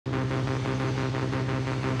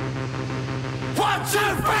1, 2, 3,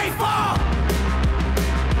 4.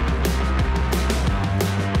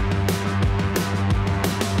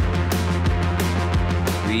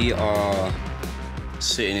 We are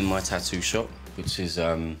sitting in my tattoo shop, which is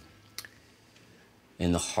in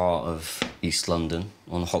the heart of East-London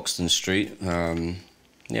on Hoxton Street. Yeah,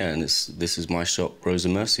 and this is my shop, Rose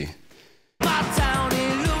and Mercy. My town,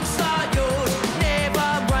 it looks like yours.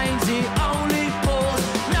 Never rains, it only pours.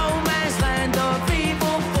 No man's land of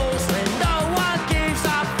evil force when no one gives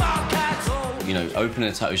a fuck at all. You know, opening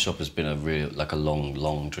a tattoo shop has been a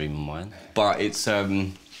long dream of mine. But it's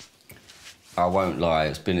I won't lie,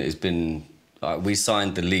 it's been. We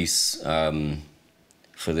signed the lease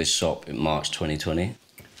for this shop in March 2020,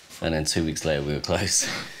 and then 2 weeks later we were closed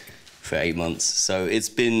for 8 months. So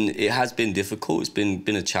it has been difficult. It's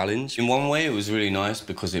been a challenge. In one way, it was really nice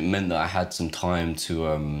because it meant that I had some time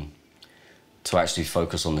to actually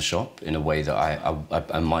focus on the shop in a way that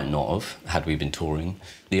I might not have had we been touring.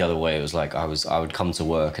 The other way, it was like I would come to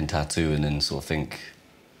work and tattoo and then sort of think,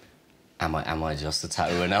 am I just a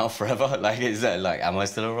tattooer now forever? Like, is that like, am I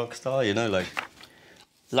still a rock star? You know, like,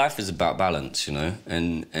 life is about balance, you know,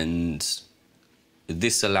 and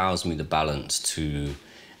this allows me the balance to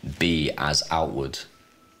be as outward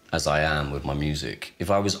as I am with my music. If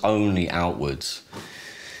I was only outwards,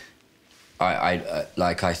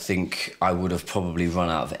 I think I would have probably run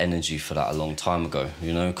out of energy for that a long time ago,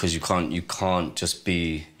 you know, because you can't just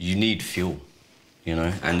be, you need fuel, you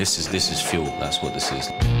know, and this is fuel. That's what this is.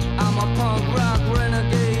 I'm a punk rock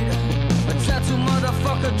renegade, a tattoo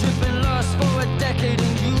motherfucker dripping lust for a decade,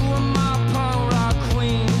 and you are my punk rock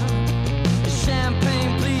queen.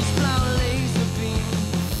 Champagne, bleach, flower, laser beam.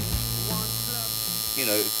 You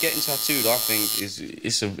know, getting tattooed, I think,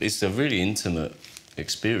 it's a really intimate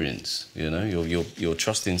experience. You know, you're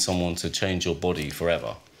trusting someone to change your body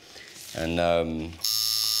forever, and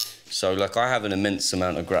so like I have an immense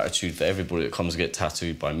amount of gratitude for everybody that comes to get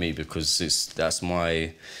tattooed by me, because that's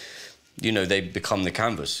my. You know, they become the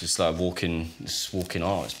canvas. It's like walking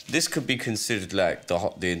art. This could be considered like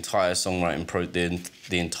the entire songwriting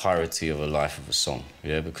the entirety of a life of a song.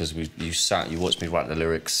 Yeah, because you watched me write the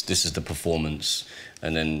lyrics. This is the performance,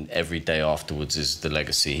 and then every day afterwards is the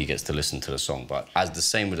legacy. He gets to listen to the song. But as the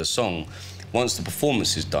same with a song, once the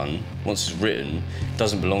performance is done, once it's written, it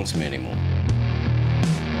doesn't belong to me anymore.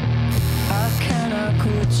 I cannot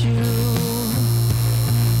quit you.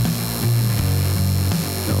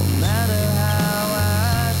 No matter how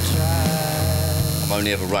I try. I'm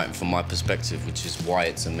only ever writing from my perspective, which is why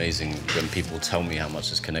it's amazing when people tell me how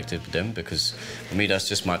much is connected with them, because for me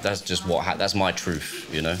that's my truth,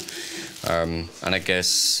 you know. And I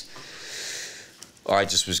guess I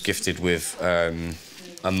just was gifted with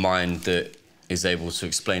a mind that is able to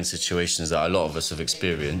explain situations that a lot of us have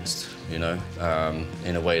experienced, you know,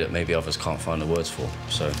 in a way that maybe others can't find the words for.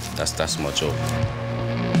 So that's my job.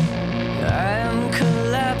 I am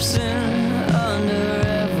collapsing under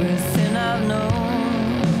everything I've known.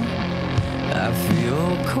 I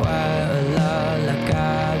feel quite a lot like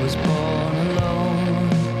I was born alone.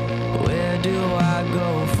 Where do I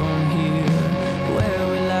go from here? Where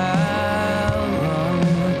will I run?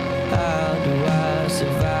 How do I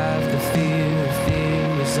survive the fear?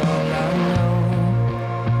 Fear is all I know.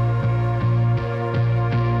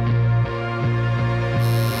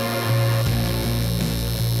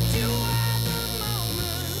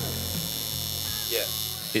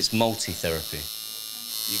 It's multi-therapy.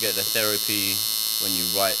 You get the therapy when you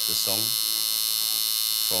write the song,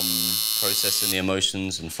 from processing the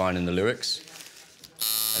emotions and finding the lyrics.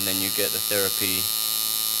 And then you get the therapy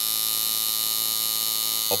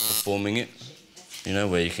of performing it, you know,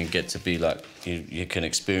 where you can get to be like, you can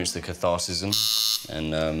experience the catharsis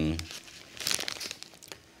and,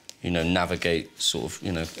 you know, navigate sort of,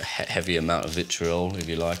 you know, a heavy amount of vitriol, if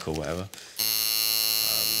you like, or whatever.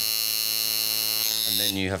 And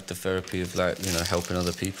then you have the therapy of, like, you know, helping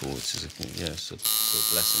other people, which is, it's a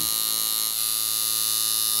blessing.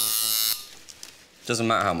 Doesn't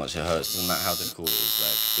matter how much it hurts, doesn't matter how difficult it is.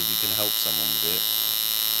 Like, if you can help someone with it,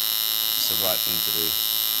 it's the right thing to do.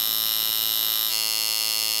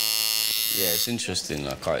 Yeah, it's interesting.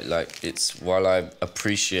 While I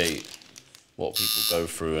appreciate what people go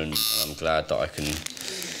through, and I'm glad that I can,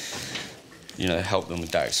 you know, help them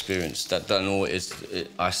with that experience. That don't always.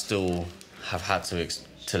 I still have had to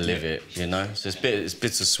live it, you know. So it's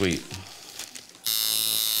bittersweet.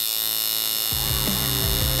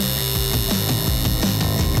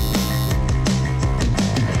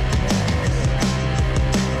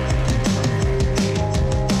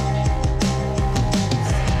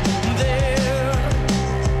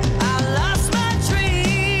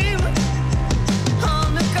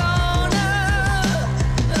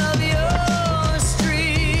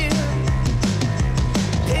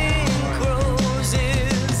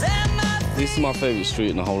 my favourite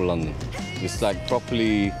street in the whole of London. It's like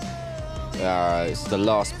properly, it's the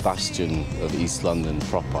last bastion of East London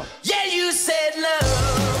proper. Yeah, you said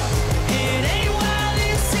love, it ain't what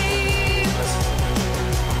it seems.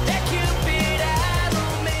 That Cupid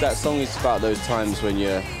arrow makes That song is about those times when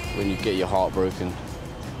you get your heart broken,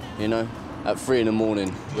 you know, at 3 in the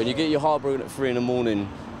morning. When you get your heart broken at 3 in the morning,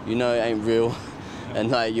 you know it ain't real, and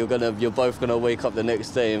like you're both gonna wake up the next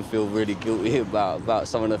day and feel really guilty about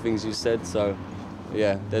some of the things you said. So,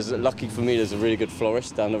 yeah, lucky for me, there's a really good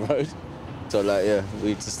florist down the road. So like, yeah,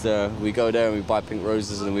 we go there and we buy pink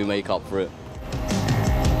roses and we make up for it.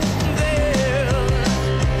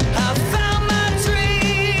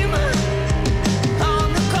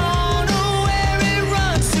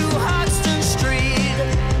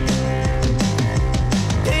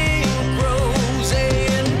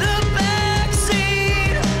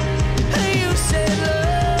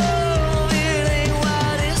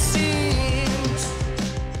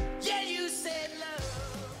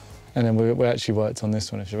 And then we actually worked on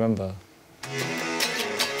this one, if you remember.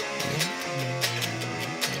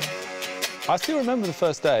 I still remember the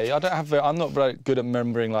first day. I'm not very good at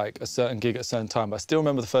remembering like a certain gig at a certain time, but I still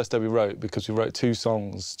remember the first day we wrote, because we wrote 2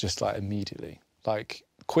 songs just like immediately. Like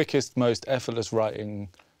quickest, most effortless writing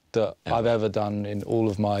that I've ever done in all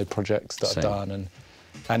of my projects that I've done.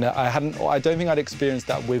 And I don't think I'd experienced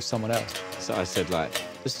that with someone else. So I said like,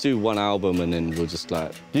 let's do 1 album and then we'll just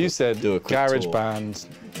like You said do a quick garage tour. band,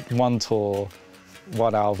 1 tour,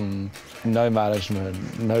 1 album, no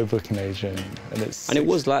management, no booking agent, and it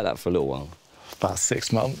was like that for a little while. About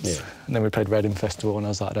 6 months. Yeah. And then we played Reading Festival, and I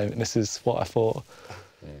was like, this is what I thought.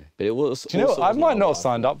 Yeah. But it was. Do you know what? I might not have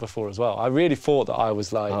signed up before as well. I really thought that I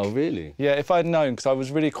was like. Oh really? Yeah, if I'd known, because I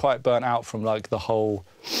was really quite burnt out from like the whole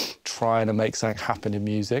trying to make something happen in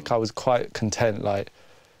music. I was quite content, like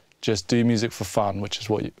just do music for fun, which is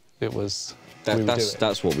what it was.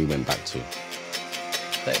 That's what we went back to.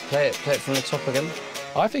 Play it from the top again.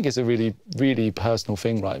 I think it's a really, really personal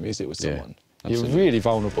thing, writing music with someone. Yeah, you're really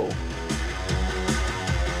vulnerable.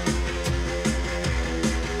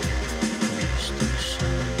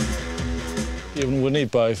 We'll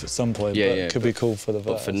need both at some point, but it could be cool for the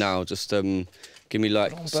verse. But for now, just give me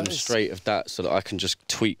like some straight of that so that I can just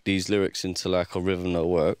tweak these lyrics into like a rhythm that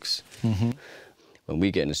works. Mm-hmm. When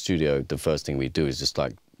we get in the studio, the first thing we do is just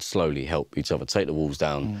like slowly help each other take the walls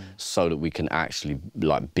down so that we can actually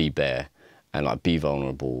like be bare and like be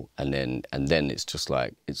vulnerable, and then it's just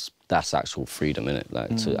like that's actual freedom in it,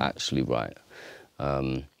 like to actually write.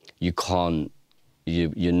 You can't.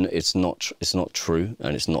 It's not true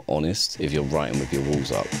and it's not honest if you're writing with your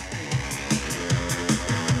walls up.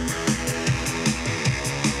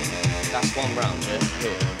 That's 1 round, yeah?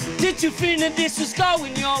 Here. Did you think that this was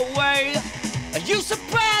going your way? Are you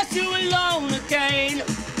surprised you're alone again?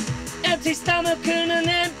 Empty stomach and an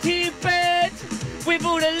empty bed, with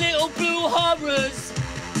all the little blue horrors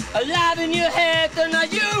alive in your head. And are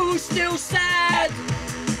you still sad?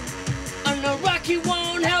 And the Rocky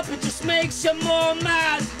won't help, it just makes you more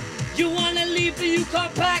mad. You wanna leave but you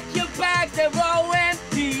can't pack your bags, they're all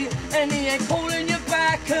empty, and he ain't calling you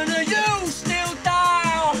back. And are you still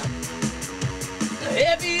down? The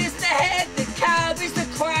heavy is the head, the carries the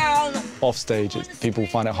crown. Off stage, people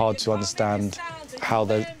find it hard to understand how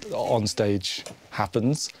the on stage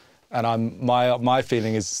happens, and my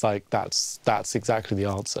feeling is like that's exactly the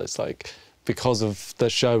answer. It's like, because of the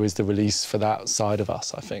show is the release for that side of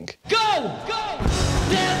us, I think. Go! Go!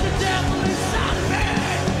 There's the devil inside of me.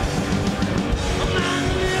 I'm out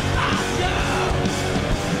of here by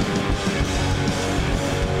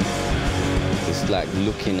you. It's like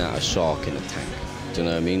looking at a shark in a tank. Do you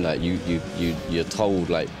know what I mean? Like you're told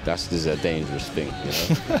like this is a dangerous thing, you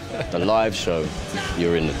know? The live show,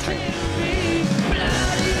 you're in the tank.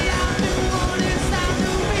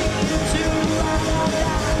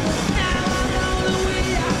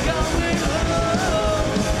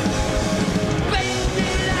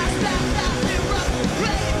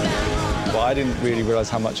 I didn't really realise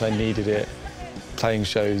how much I needed it playing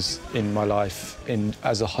shows in my life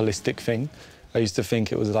as a holistic thing. I used to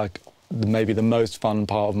think it was like maybe the most fun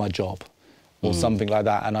part of my job or something like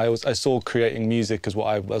that. And I saw creating music as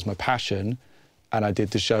was my passion, and I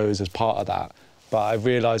did the shows as part of that. But I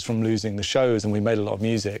realised from losing the shows, and we made a lot of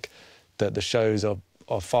music, that the shows are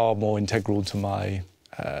far more integral to my...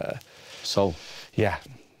 soul. Yeah,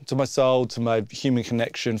 to my soul, to my human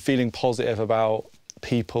connection, feeling positive about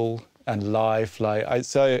people and life.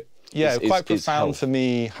 It's quite profound for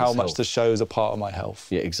me how much the shows are part of my health.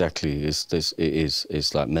 Yeah, exactly.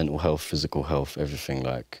 It's like mental health, physical health, everything.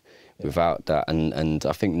 Like without that, and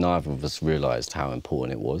I think neither of us realised how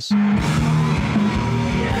important it was.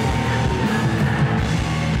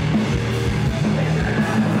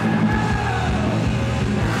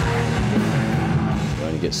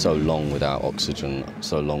 get so long without oxygen,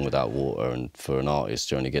 so long without water, and for an artist,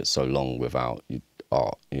 you only get so long without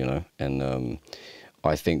art, you know? And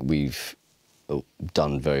I think we've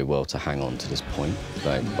done very well to hang on to this point,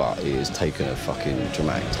 like, but it has taken a fucking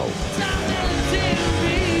dramatic toll.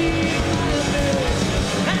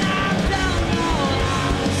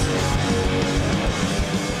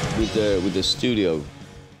 With the studio,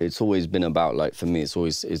 it's always been about, like, for me,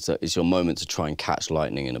 it's your moment to try and catch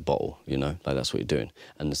lightning in a bottle, you know? Like, that's what you're doing.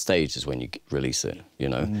 And the stage is when you release it, you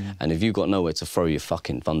know? And if you've got nowhere to throw your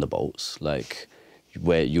fucking thunderbolts, like,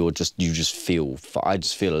 where you just feel, I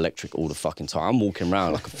just feel electric all the fucking time. I'm walking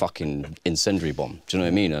around like a fucking incendiary bomb, do you know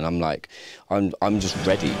what I mean? And I'm like, I'm just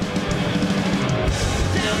ready.